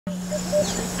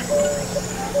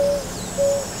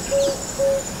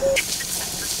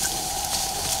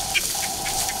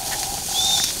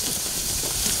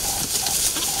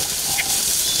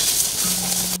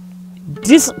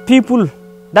These people,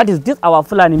 that is this our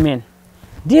Fulani men,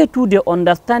 they too, they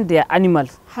understand their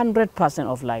animals 100%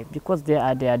 of life, because they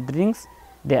are their drinks,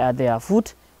 they are their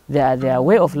food, they are their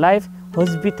way of life,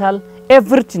 hospital,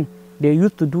 everything they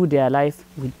used to do their life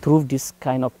will through this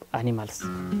kind of animals.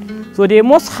 So they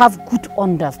must have good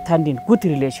understanding, good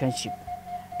relationship.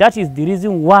 That is the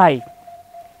reason why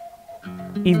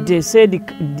if they say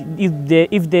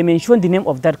if they mention the name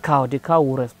of that cow, the cow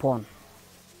will respond.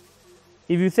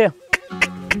 If you say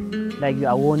like you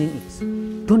are warning it,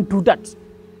 don't do that.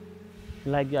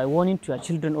 Like you are warning to your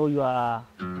children or your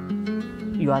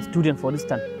student, for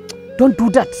instance, don't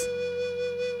do that.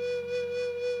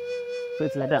 So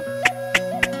it's like that.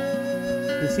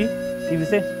 You see, if you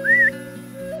say,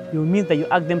 you mean that you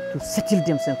ask them to settle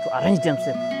themselves, to arrange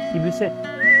themselves. If you say,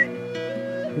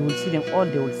 you will see them all,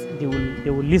 they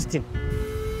will listen.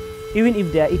 Even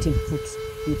if they are eating food,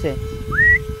 you say,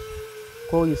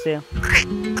 go, you say,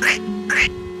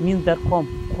 means that come.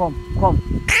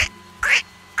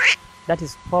 That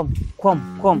is come.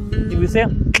 If you say,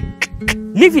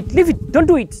 leave it, don't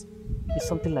do it. It's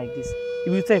something like this.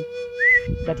 If you say,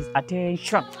 that is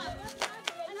attention.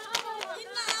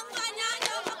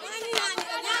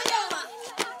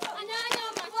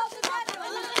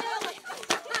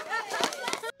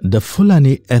 The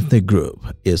Fulani ethnic group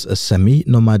is a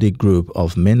semi-nomadic group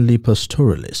of mainly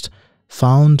pastoralists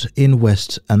found in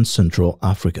West and Central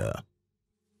Africa.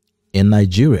 In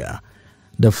Nigeria,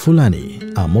 the Fulani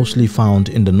are mostly found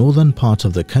in the northern part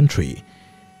of the country,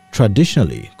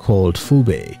 traditionally called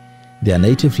Fube. Their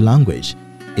native language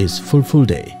is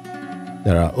Fulfulde.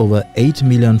 There are over 8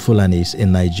 million Fulanis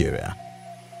in Nigeria.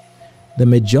 The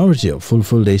majority of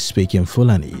Fulfulde-speaking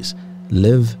Fulanis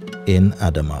live in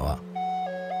Adamawa.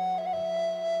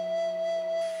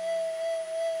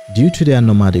 Due to their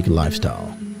nomadic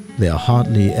lifestyle, they are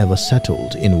hardly ever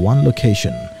settled in one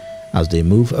location as they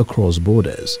move across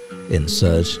borders in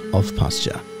search of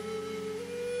pasture.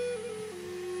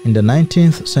 In the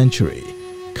 19th century,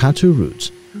 cattle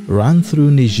routes ran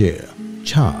through Niger,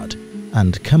 Chad,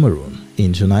 and Cameroon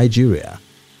into Nigeria.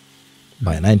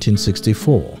 By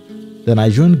 1964, the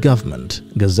Nigerian government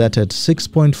gazetted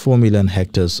 6.4 million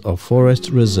hectares of forest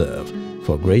reserve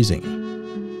for grazing.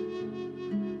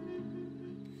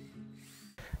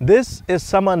 This is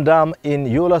Saman Dam in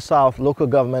Yola South local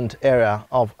government area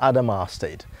of Adamawa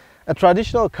State, a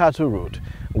traditional cattle route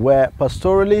where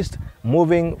pastoralists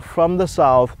moving from the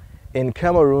south in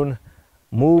Cameroon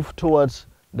move towards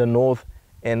the north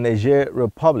in Niger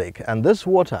Republic. And this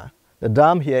water, the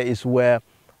dam here, is where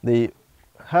the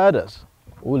herders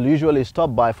will usually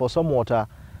stop by for some water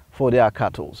for their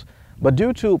cattle. But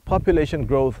due to population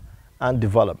growth and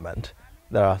development,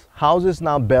 there are houses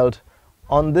now built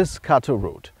on this cattle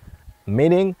route,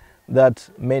 meaning that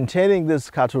maintaining this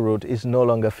cattle route is no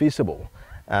longer feasible.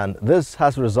 And this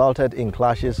has resulted in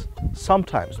clashes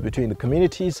sometimes between the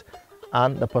communities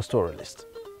and the pastoralists.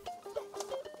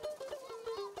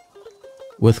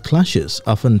 With clashes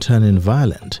often turning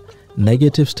violent,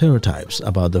 negative stereotypes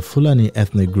about the Fulani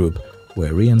ethnic group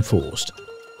were reinforced.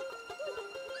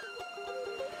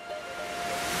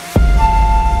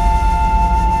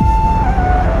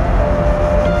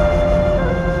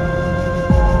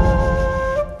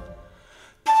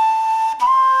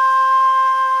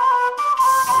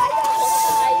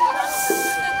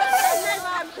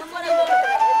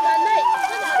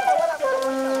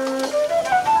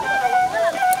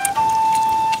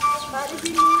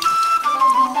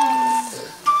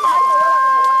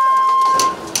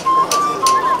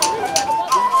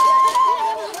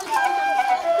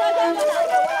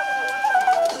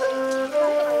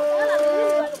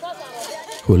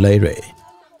 Ller,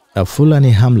 a Fulani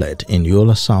hamlet in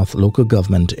Yola South local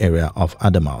government area of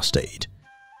Adamawa State.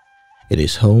 It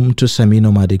is home to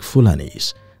semi-nomadic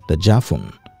Fulanis, the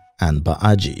Jafun and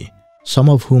Baaji, some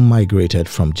of whom migrated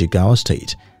from Jigawa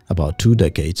State about 2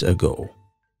 decades ago.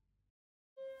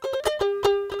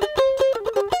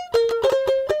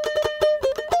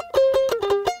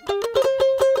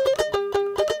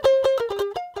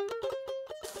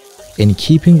 In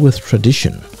keeping with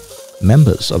tradition,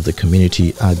 members of the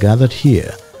community are gathered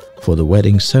here for the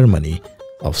wedding ceremony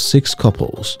of 6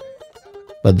 couples.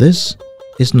 But this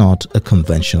is not a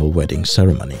conventional wedding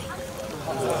ceremony.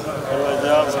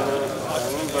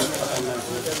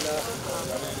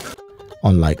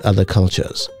 Unlike other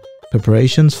cultures,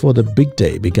 preparations for the big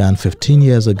day began 15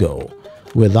 years ago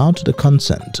without the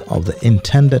consent of the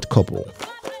intended couple.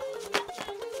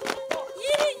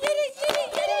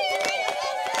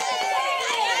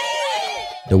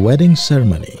 The wedding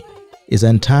ceremony is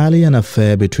entirely an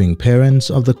affair between parents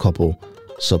of the couple,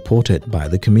 supported by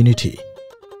the community.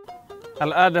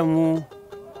 Al'adamu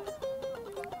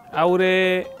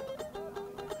aure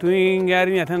tun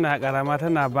yarinya tana karama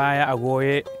tana baya a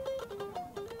goye,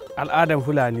 al'adan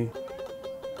Fulani.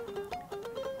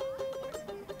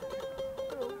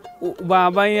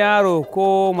 Baban yaro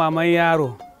ko maman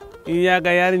yaro in ya ga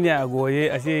yarinya a goye,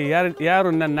 ashe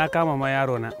yaron nan na kama ma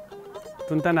yaro na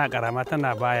tun tana karama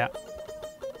tana baya.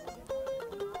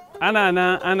 Ana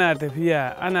nan ana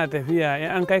tafiya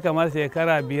in an kai kamar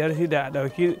shekara 5-6 a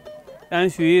ɗauki ɗan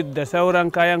shuyi da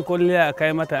sauran kayan kulliya a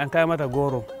kai mata, an kai mata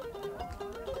goro.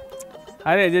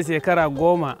 Har yaje shekara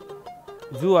 10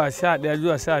 zuwa 11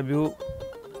 zuwa 12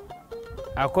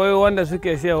 akwai wanda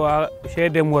suke cewa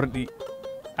shaidar murdi,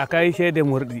 a kai shaidar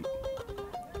murdi.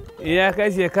 Ya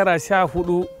kai shekara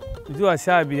 14 zuwa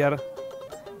 15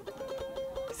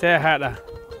 sai haɗa.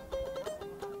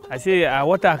 Ashe a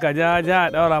wata kaja ja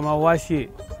a ɗaura ma washe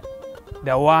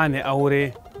da wane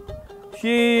aure.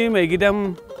 Shi mai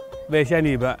gidan bai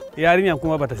sani ba, yarinyan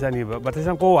kuma bata sani ba, bata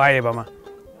san ko waye ba ma.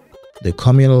 The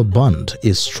communal bond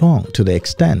is strong to the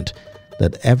extent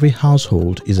that every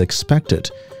household is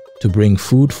expected to bring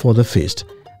food for the feast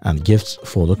and gifts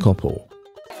for the couple.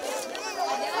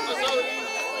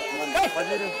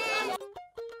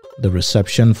 The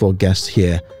reception for guests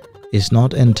here is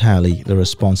not entirely the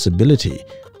responsibility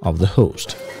of the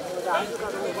host.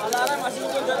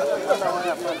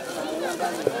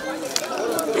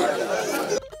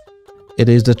 It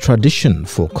is the tradition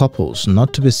for couples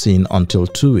not to be seen until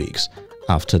 2 weeks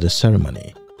after the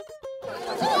ceremony.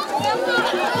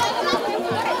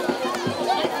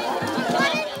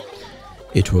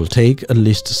 It will take at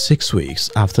least 6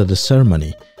 weeks after the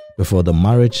ceremony before the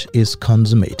marriage is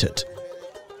consummated.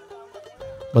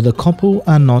 But the couple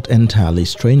are not entirely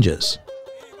strangers.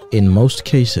 In most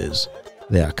cases,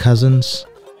 they are cousins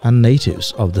and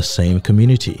natives of the same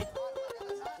community.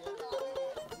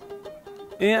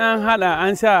 In an hada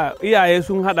an sha iyaye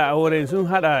sun hada aure, sun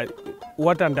hada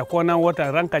watan da kwana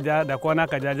watan ran kaja da kwana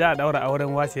kaja ja a daura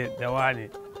auren washe da wane.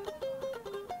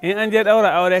 In an je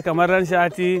daura aure kamar ran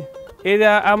shati,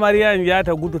 idan amaryan ya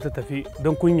ta gudu ta tafi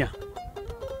don kunya.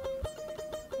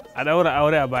 A daura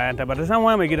aure a bayanta, ba ta san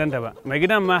wani mai gidanta ba. Mai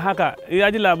gidan ma haka,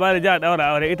 ya ji labari ja a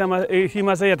daura aure, ita ma shi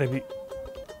ma sai ya tafi.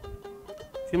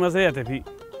 Shi ma sai ya tafi.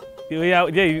 Ya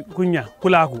je kunya,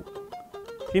 fulaku.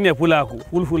 Shine fulaku,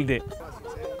 fulfulde.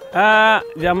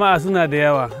 Jama'a suna da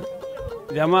yawa.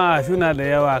 Jama'a suna da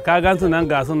yawa. Ka gan sunan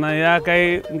ga sunan ya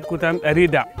kai kutan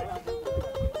 100.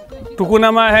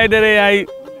 Tukuna ma haidare yayi.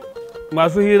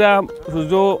 Masu hira su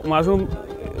zo, masu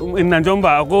innan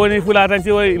jomba, akwai wani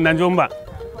fulatanci wai innan jomba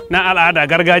na al'ada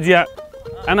gargajiya.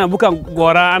 Ana bukan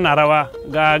gora ana rawa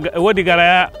ga wadi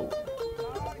garaya.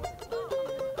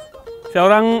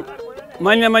 Sauran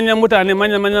manya-manyan mutane,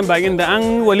 manya-manyan bakin da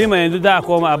an walima yanzu da a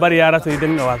koma a bar yara su yi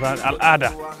dinga wasa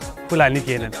al'ada Fulani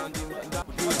kenan.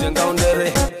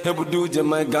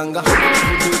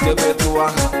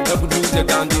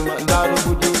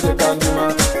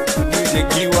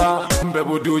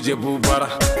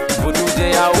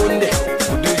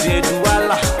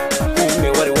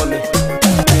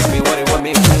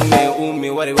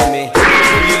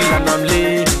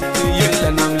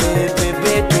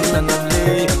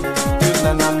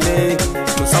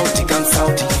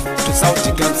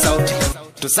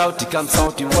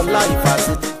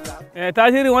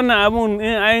 Tasirin wannan abun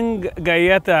in an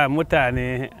gayyata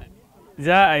mutane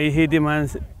za a yi hidiman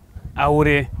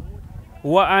aure,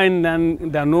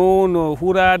 wa'annan da nono,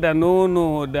 fura da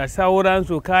nono da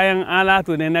sauransu kayan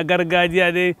alatu ne na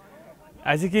gargajiya dai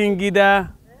a cikin gida,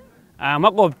 a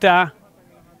makwabta,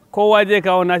 kowa je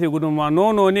kawo nashi gudunmawa,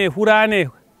 nono ne, fura ne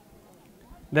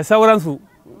da sauransu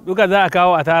duka za a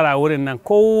kawo a tara wurin nan,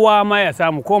 kowa ma ya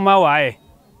samu, ko ma waye.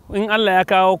 In Allah ya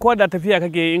kawo ko da tafiya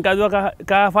kake in ka zo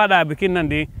ka fada bikin nan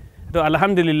dai to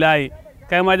alhamdulillah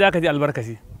kai ma za ka ji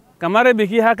albarkaci. Kamar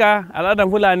biki haka al'adan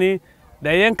Fulani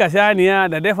da yanka shaniya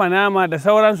da dafa nama da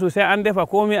sauransu sai an dafa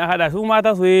komai a hada, su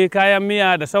mata su yi kayan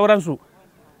miya da sauransu,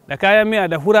 da kayan miya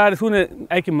da fura su ne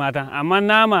aikin mata, amma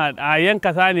nama a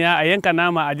yanka saniya a yanka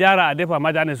nama a jara a dafa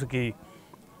maza ne suke yi.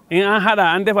 In an hada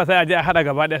an dafa sai a je a hada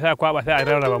gaba ɗaya sai a kwaba sai a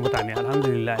rarraba mutane,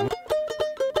 alhamdulillah.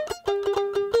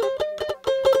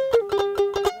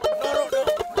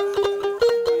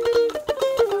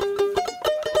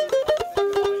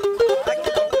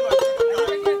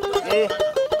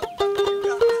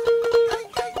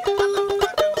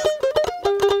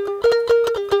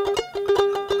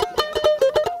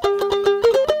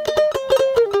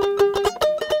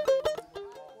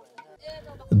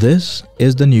 This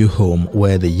is the new home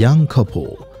where the young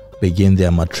couple begin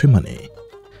their matrimony.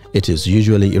 It is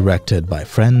usually erected by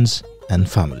friends and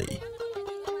family.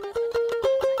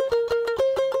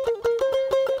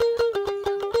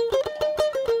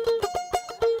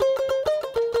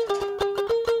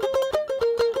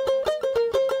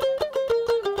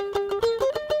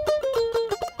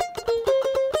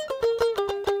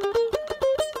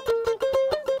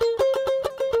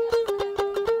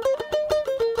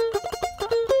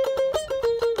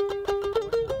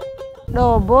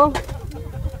 Bo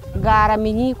gara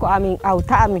mi ko amin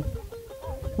auta amin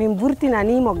min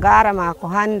burtinani mo gara mako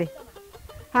hande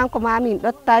hanko ma min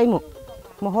dottay mo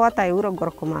hota e wuro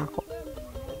gorko mako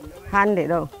hande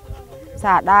do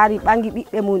sa dari bangi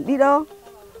bibbe mun dido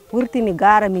burtini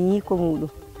gara mi ko mudum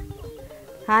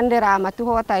hande ramatu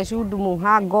hota e suudu mum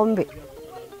ha Gombe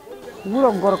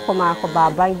wuro gorko mako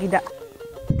baban gida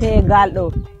tegal do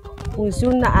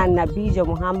sunna annabijo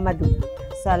Muhammadu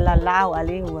sallallahu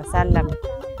alaihi wasallam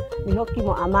mi hokki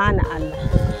mo amana Allah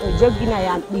o joggina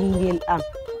yam ɓingel am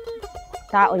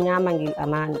ta o nyama ngel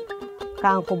amana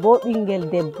kanko bo ɓingel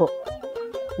debbo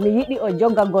mi yiɗi o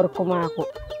jogga gorko mako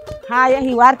ha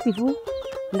yahi warti fu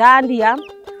nda ndiyam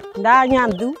nda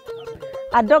nyamdu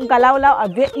a dogga lawlaw a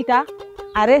ve'ita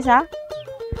a resa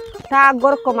ta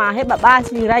gorko ma heɓa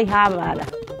ɓasiray ha maɗa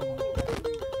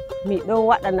mi ɗon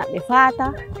waɗana ɓe fata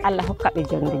Allah hokka ɓe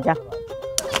jonde jam.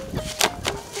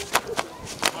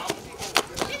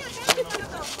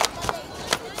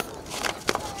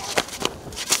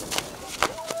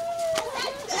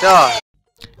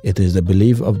 It is the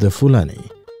belief of the Fulani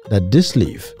that this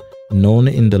leaf, known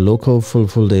in the local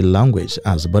Fulfulde language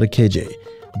as barkeje,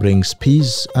 brings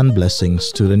peace and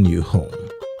blessings to the new home.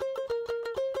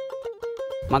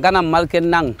 Magana malken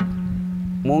nang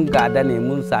mun gada ne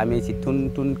mun same shi tun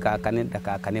kakanin da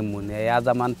kakanin mu ne ya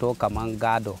zamanto kaman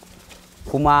gado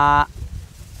kuma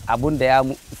abun da ya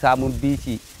samu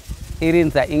bici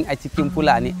irinsa in a cikin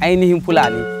Fulani ainihin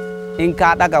Fulani in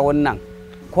ka daga wannan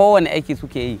kowane aiki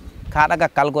suke yi ka daga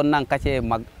kalgon nan kace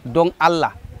don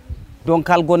Allah don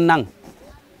kalgon nan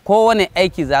kowane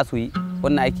aiki za su yi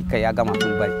wannan aiki kai ya gama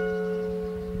sun bari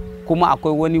kuma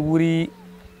akwai wani wuri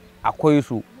akwai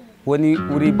su wani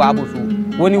wuri babu su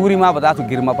wani wuri ma ba za su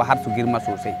girma ba har su girma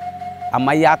sosai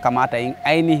amma ya kamata in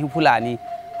ainihin Fulani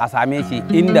a same shi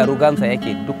inda rugansa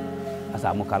yake duk a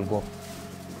samu kalgo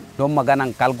don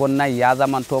maganan kalgon nan ya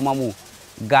zama to mamu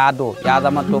gado ya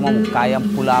zama to mamu kayan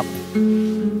fulaku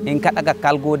in ka daga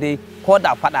kalgo dai ko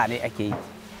da fada ne ake yi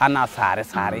ana sare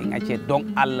in ake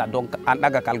don Allah don an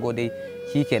daga kalgo dai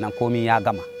shikenan komai ya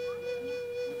gama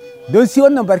don shi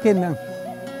wannan barken nan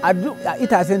a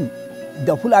itacen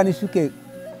da Fulani suke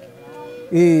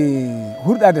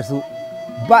hurda da su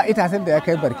ba itacen da ya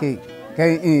kai barke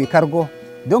kai kargo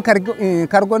don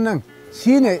kargon nan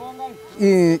shine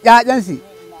ƴaƴansi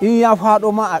in ya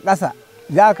faɗo ma a ƙasa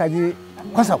za ka ji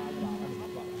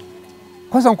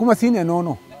kwasam kuma shine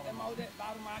nono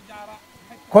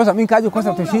kwasam in ka ji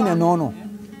kwasam to shine nono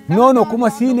kuma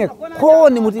shine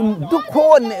kowanne mutum duk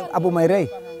kowanne abu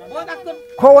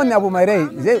mai rai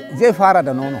zai fara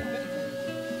da nono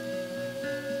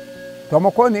to ma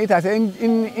kowanne itace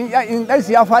in dan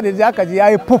shi ya faɗi da zaka ji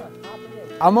yayi puf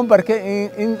amma barke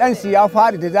in dan shi ya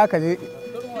faɗi da zaka ji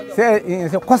sai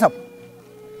kwasam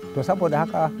to saboda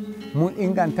haka mun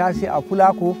inganta shi a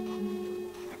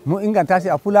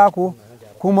fulaku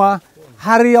kuma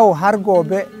har yau har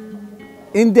gobe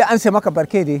in dai an sai maka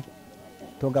barke dai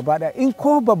to gaba da in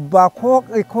ko babba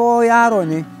ko yaro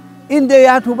ne in dai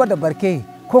ya tuba da barke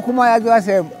ko kuma ya zuwa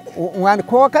sai wani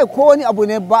ko kai ko wani abu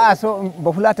ne ba a so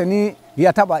ba fulata ni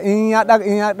ya taba in ya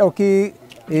dauki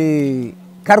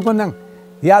kargon nan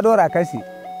ya dora kashi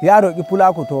ya roki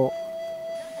fulaku to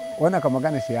wannan ka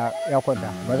magana shi ya kwanta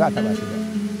ba za a taba shi ba.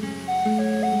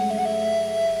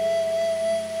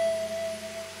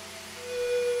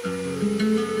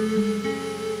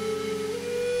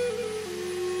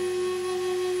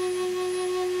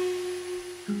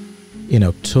 In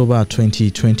October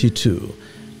 2022,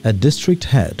 a district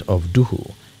head of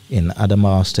Duhu in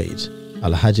Adamawa State,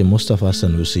 Alhaji Mustafa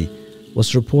Sanusi,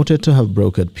 was reported to have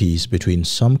brokered peace between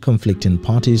some conflicting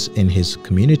parties in his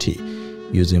community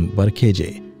using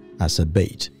barkeje as a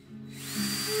bait.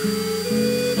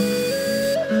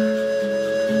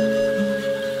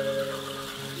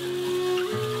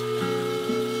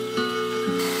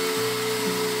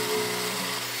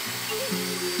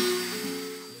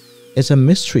 It's a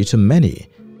mystery to many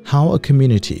how a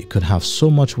community could have so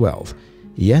much wealth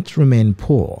yet remain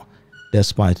poor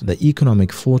despite the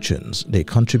economic fortunes they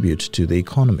contribute to the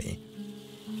economy.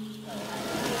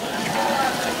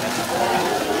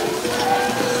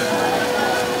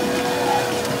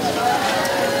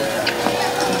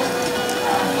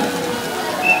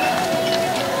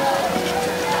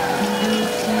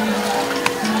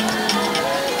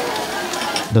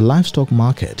 The livestock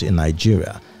market in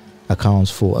Nigeria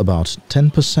accounts for about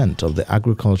 10% of the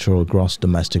agricultural gross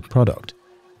domestic product,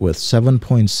 with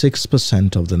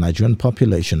 7.6% of the Nigerian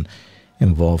population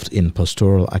involved in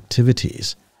pastoral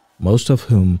activities, most of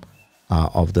whom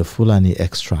are of the Fulani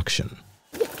extraction.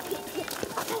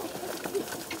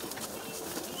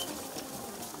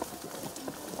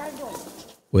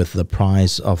 With the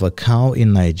price of a cow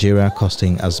in Nigeria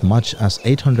costing as much as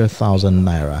 800,000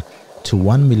 naira to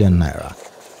 1 million naira,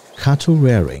 cattle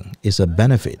rearing is a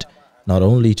benefit not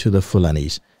only to the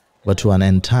Fulanis, but to an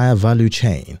entire value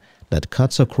chain that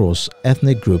cuts across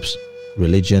ethnic groups,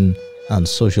 religion, and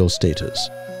social status.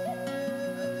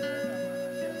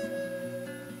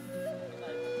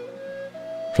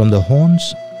 From the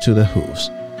horns to the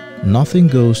hooves, nothing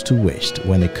goes to waste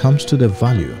when it comes to the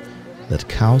value that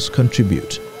cows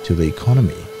contribute to the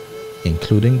economy,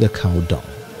 including the cow dung.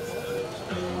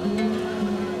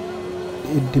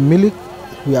 The milk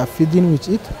we are feeding with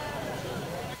it.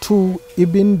 2,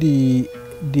 even the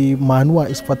manure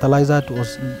is fertilizer to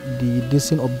us, the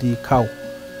descent of the cow.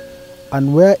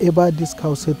 And wherever this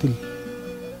cow settle,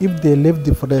 if they leave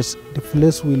the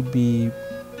flesh will be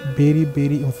very,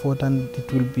 very important.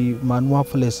 It will be manure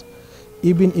flesh.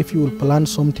 Even if you will plant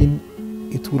something,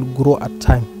 it will grow at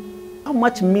time. How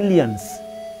much millions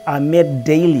are made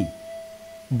daily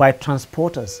by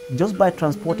transporters, just by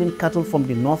transporting cattle from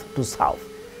the north to south?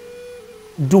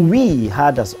 Do we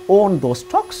herders own those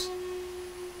stocks?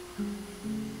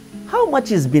 How much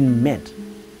is being made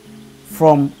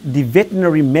from the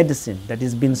veterinary medicine that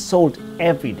is being sold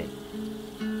every day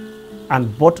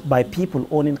and bought by people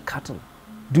owning cattle?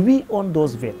 Do we own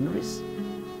those veterinaries?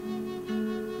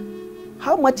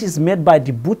 How much is made by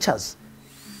the butchers?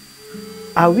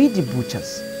 Are we the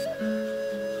butchers?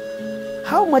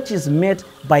 How much is made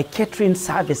by catering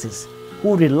services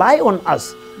who rely on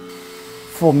us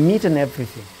for meat and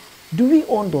everything? Do we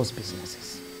own those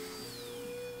businesses?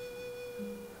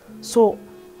 So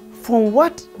from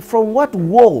what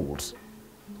world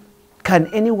can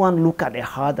anyone look at a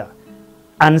herder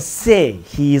and say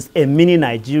he is a mini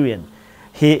Nigerian,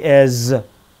 he is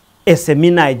a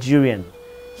semi-Nigerian,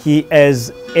 he is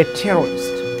a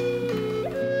terrorist?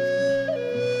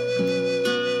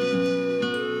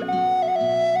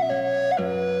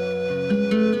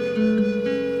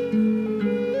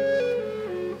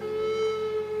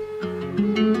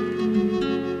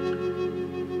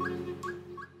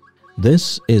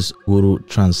 This is Wuru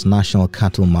Transnational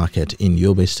Cattle Market in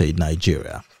Yobe State,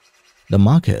 Nigeria. The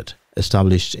market,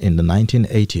 established in the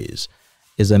 1980s,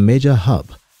 is a major hub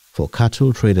for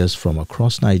cattle traders from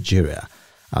across Nigeria,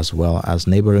 as well as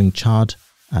neighboring Chad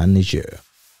and Niger.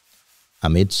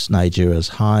 Amidst Nigeria's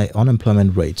high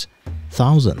unemployment rate,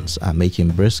 thousands are making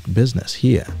brisk business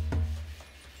here.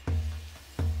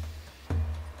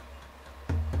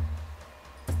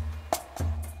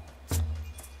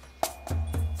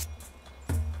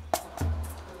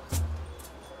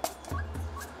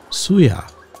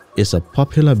 Suya is a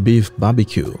popular beef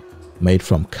barbecue made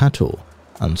from cattle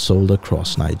and sold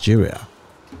across Nigeria.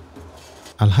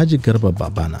 Alhaji Garba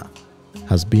Babana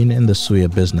has been in the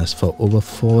suya business for over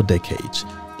 4 decades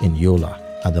in Yola,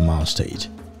 Adamawa State.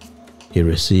 He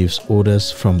receives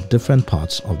orders from different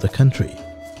parts of the country.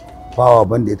 Fawa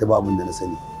banda ita ba abin da na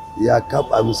sani. Ya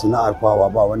kaba min sana'ar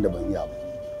fawa ba wanda ban iya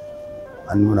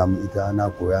ba. An nuna min ita na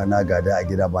koya na gada a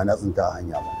gida ba na tsinta a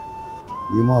hanya ba.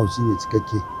 Ni mahauci ne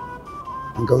cikakke.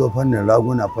 In ka zo fannin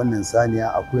raguna, fannin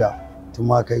saniya, akuya,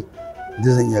 tumakai,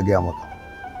 duk zan iya gaya maka.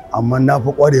 Amma na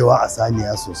fi ƙwarewa a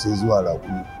saniya sosai zuwa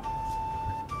raguni.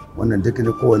 Wannan duk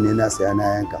da kowanne na saya na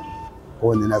yanka.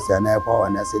 Kowanne na saya na fawa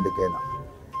na sai da kaina.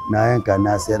 Na yanka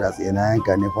na sayar a tsaye, na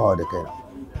yanka ne fawa da kaina.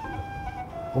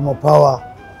 Kuma fawa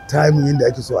ta yi min yadda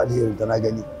ake so alherin ta na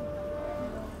gani.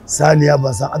 Saniya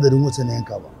ban san adadin wacce na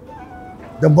yanka ba.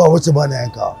 Dan ba wacce ba na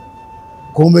yankawa.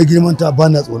 Komai girman ta ba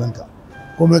na tsoronta.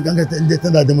 Komai kankanta inda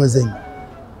tana da mazan.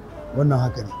 Wannan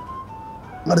haka ne.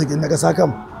 Arzikin na ƙasa kam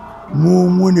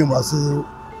mu ne masu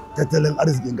tattalin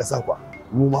arzikin ƙasa kwa.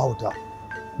 Mu mahauta.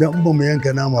 Dan in ba mu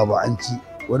yanka nama ba an ci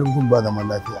wani mutum ba zaman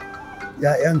lafiya.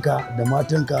 ‘Ya'yanka da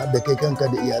matanka da kai kanka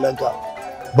da iyalanka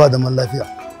ba zaman lafiya.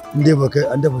 In dai ba kai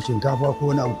an dafa shinkafa ko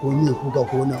wani abu ko miya kuka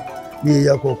ko wani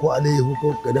miya ko alayyahu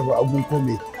ko ka dafa agun ko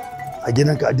me a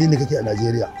gidanka addini kake a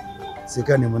Najeriya sai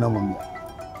ka nemi naman miya.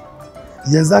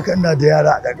 Yanzu haka ina da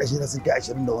yara a ƙarƙashi na sun kai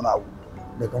 20 da wani abu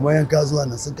da kamar yanka zuwa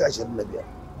nan sun kai 25.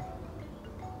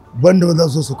 Banda wanda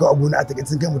so su kawo abu na a take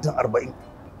sun kai mutum 40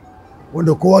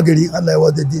 wanda kowa gari in Allah ya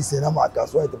wada dai sai nama a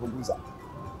kasuwa ya tafi dusa.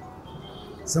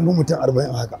 Sun fi mutum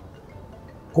 40 haka.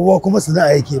 Kowa kuma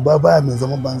sana'a yake ba baya mai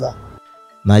zaman banza.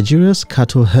 Nigeria's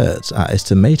cattle herds are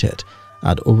estimated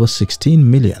at over 16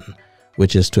 million,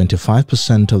 which is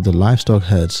 25% of the livestock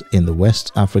herds in the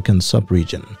West African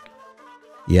sub-region.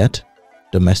 Yet,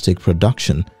 domestic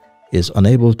production is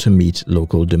unable to meet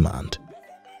local demand.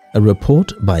 A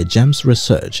report by GEMS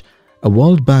Research, a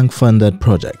World Bank-funded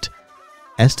project,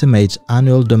 estimates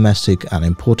annual domestic and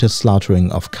imported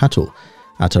slaughtering of cattle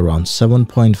at around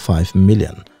 7.5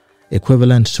 million,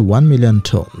 equivalent to 1 million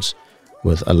tons,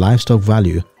 with a livestock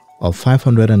value of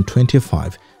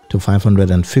 525 to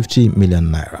 550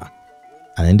 million naira,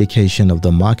 an indication of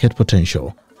the market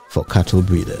potential for cattle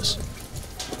breeders.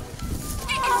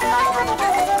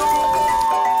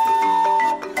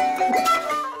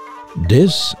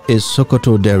 This is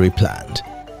Sokoto Dairy Plant.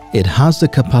 It has the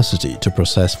capacity to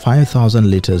process 5,000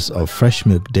 liters of fresh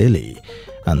milk daily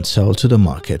and sell to the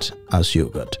market as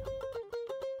yogurt.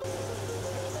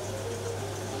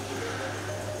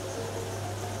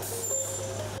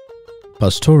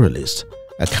 Pastoralists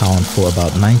account for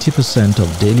about 90%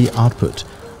 of daily output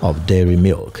of dairy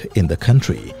milk in the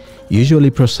country, usually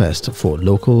processed for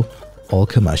local or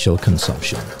commercial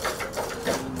consumption.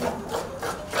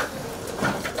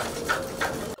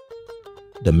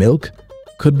 The milk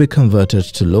could be converted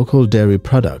to local dairy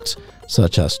products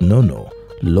such as nono,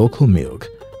 local milk,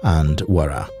 and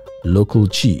wara, local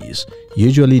cheese,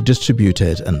 usually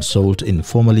distributed and sold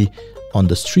informally on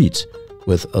the streets,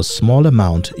 with a small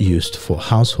amount used for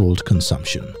household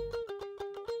consumption.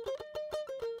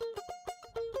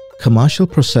 Commercial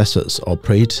processors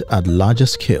operate at larger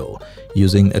scale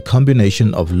using a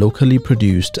combination of locally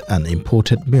produced and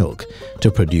imported milk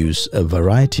to produce a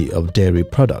variety of dairy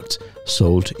products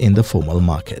sold in the formal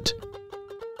market.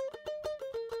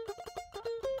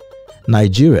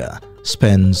 Nigeria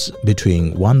spends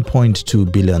between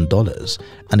 $1.2 billion,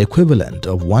 an equivalent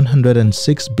of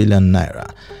 106 billion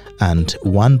naira, and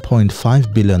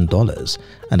 $1.5 billion,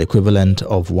 an equivalent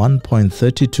of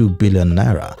 1.32 billion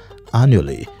naira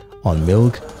annually on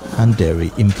milk and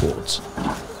dairy imports.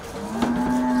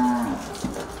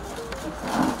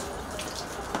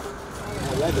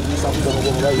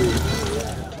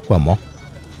 Pomo,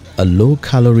 a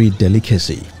low-calorie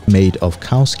delicacy made of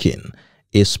cow skin,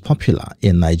 is popular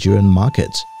in Nigerian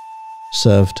markets.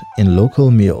 Served in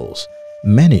local meals,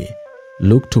 many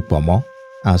look to pomo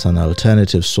as an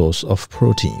alternative source of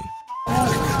protein.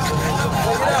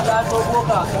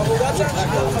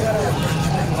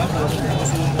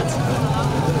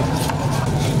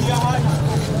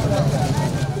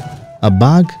 A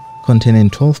bag containing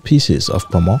 12 pieces of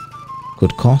pomo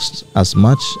could cost as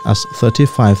much as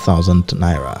 35,000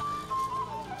 naira.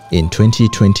 In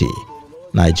 2020,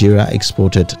 Nigeria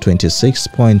exported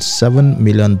 $26.7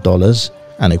 million,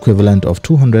 an equivalent of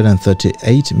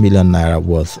 238 million naira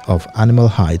worth of animal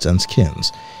hides and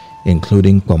skins,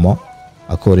 including pomo,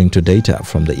 according to data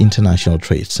from the International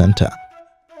Trade Center.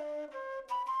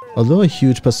 Although a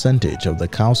huge percentage of the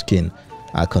cow skin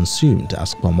are consumed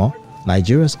as pomo,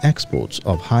 Nigeria's exports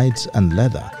of hides and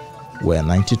leather were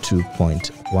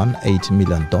 $92.18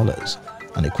 million,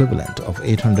 an equivalent of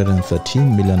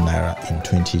 813 million naira in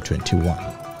 2021.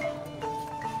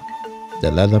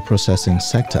 The leather processing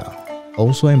sector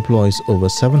also employs over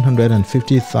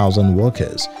 750,000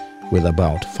 workers, with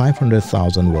about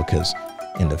 500,000 workers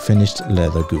in the finished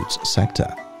leather goods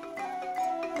sector.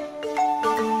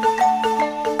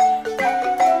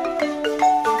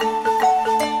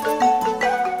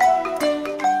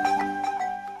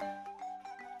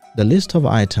 The list of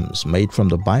items made from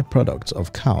the byproducts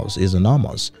of cows is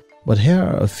enormous, but here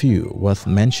are a few worth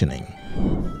mentioning.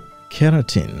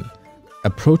 Keratin, a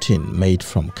protein made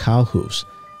from cow hooves,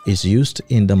 is used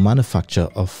in the manufacture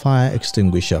of fire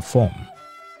extinguisher foam.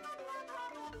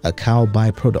 A cow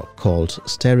byproduct called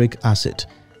stearic acid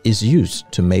is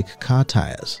used to make car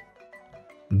tires.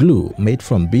 Glue made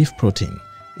from beef protein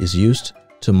is used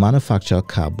to manufacture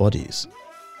car bodies.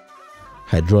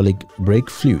 Hydraulic brake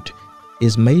fluid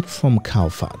is made from cow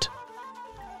fat.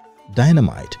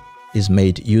 Dynamite is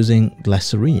made using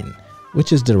glycerine,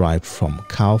 which is derived from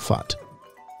cow fat.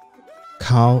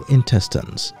 Cow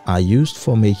intestines are used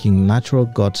for making natural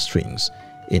gut strings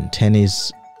in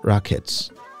tennis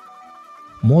rackets.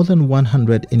 More than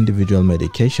 100 individual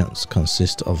medications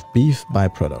consist of beef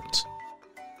byproducts.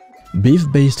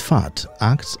 Beef-based fat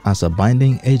acts as a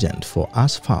binding agent for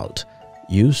asphalt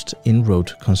used in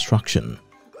road construction.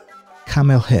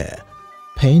 Camel hair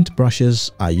paint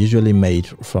brushes are usually made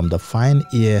from the fine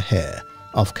ear hair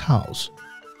of cows.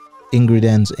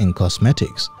 Ingredients in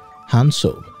cosmetics, hand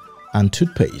soap, and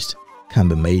toothpaste can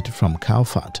be made from cow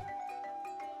fat.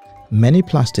 Many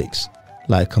plastics,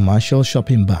 like commercial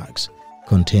shopping bags,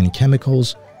 contain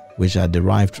chemicals which are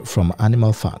derived from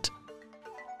animal fat.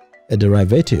 a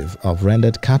derivative of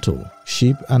rendered cattle,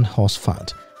 sheep and horse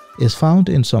fat, is found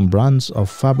in some brands of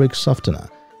fabric softener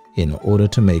in order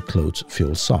to make clothes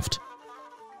feel soft.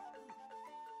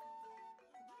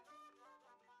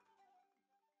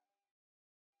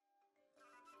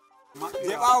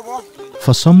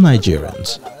 For some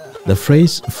Nigerians, the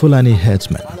phrase Fulani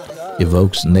herdsman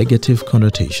evokes negative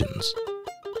connotations,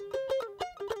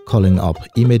 calling up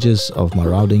images of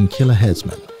marauding killer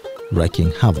herdsmen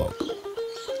wreaking havoc.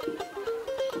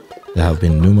 There have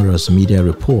been numerous media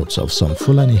reports of some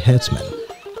Fulani herdsmen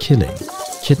killing,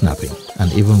 kidnapping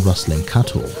and even rustling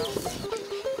cattle.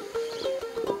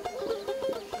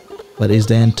 But is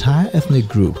the entire ethnic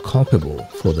group culpable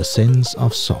for the sins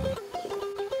of some?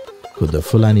 Could the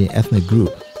Fulani ethnic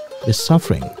group be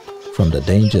suffering from the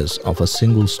dangers of a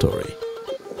single story?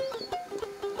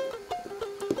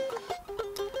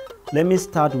 Let me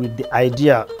start with the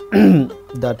idea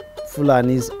that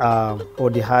Fulanis or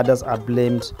the herders are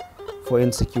blamed for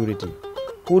insecurity.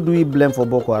 Who do we blame for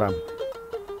Boko Haram?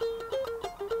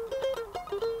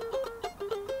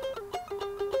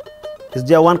 Is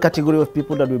there one category of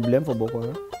people that we blame for Boko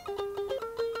Haram?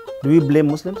 Do we blame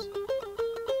Muslims?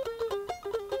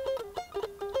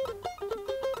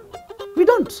 We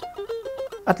don't.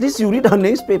 At least you read our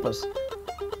newspapers.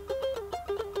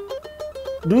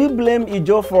 Do we blame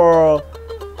Ijo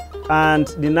and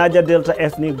the Niger Delta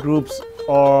ethnic groups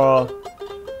or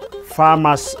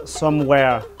farmers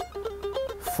somewhere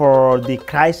for the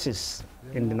crisis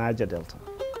in the Niger Delta?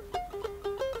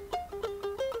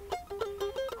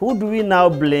 Who do we now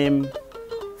blame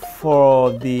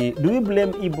for do we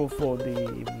blame Igbo for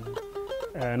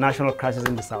the national crisis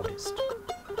in the southeast?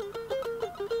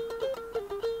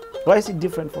 Why is it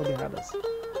different for the others?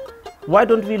 Why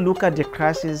don't we look at the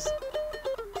crisis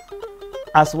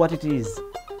as what it is,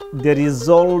 the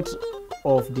result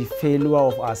of the failure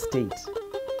of our state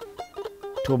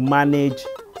to manage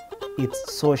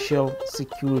its social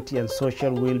security and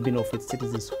social well-being of its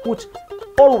citizens, which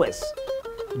always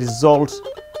results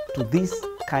to this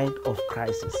kind of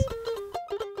crisis.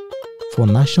 For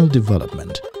national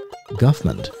development,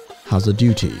 government has a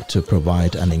duty to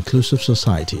provide an inclusive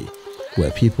society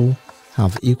where people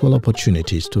have equal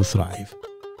opportunities to thrive.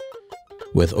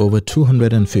 With over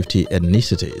 250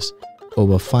 ethnicities,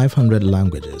 over 500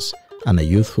 languages, and a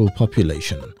youthful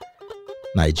population,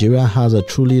 Nigeria has a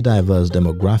truly diverse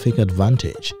demographic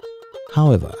advantage.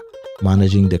 However,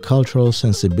 managing the cultural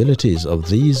sensibilities of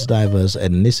these diverse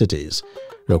ethnicities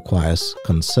requires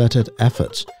concerted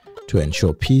efforts to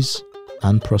ensure peace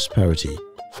and prosperity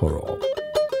for all.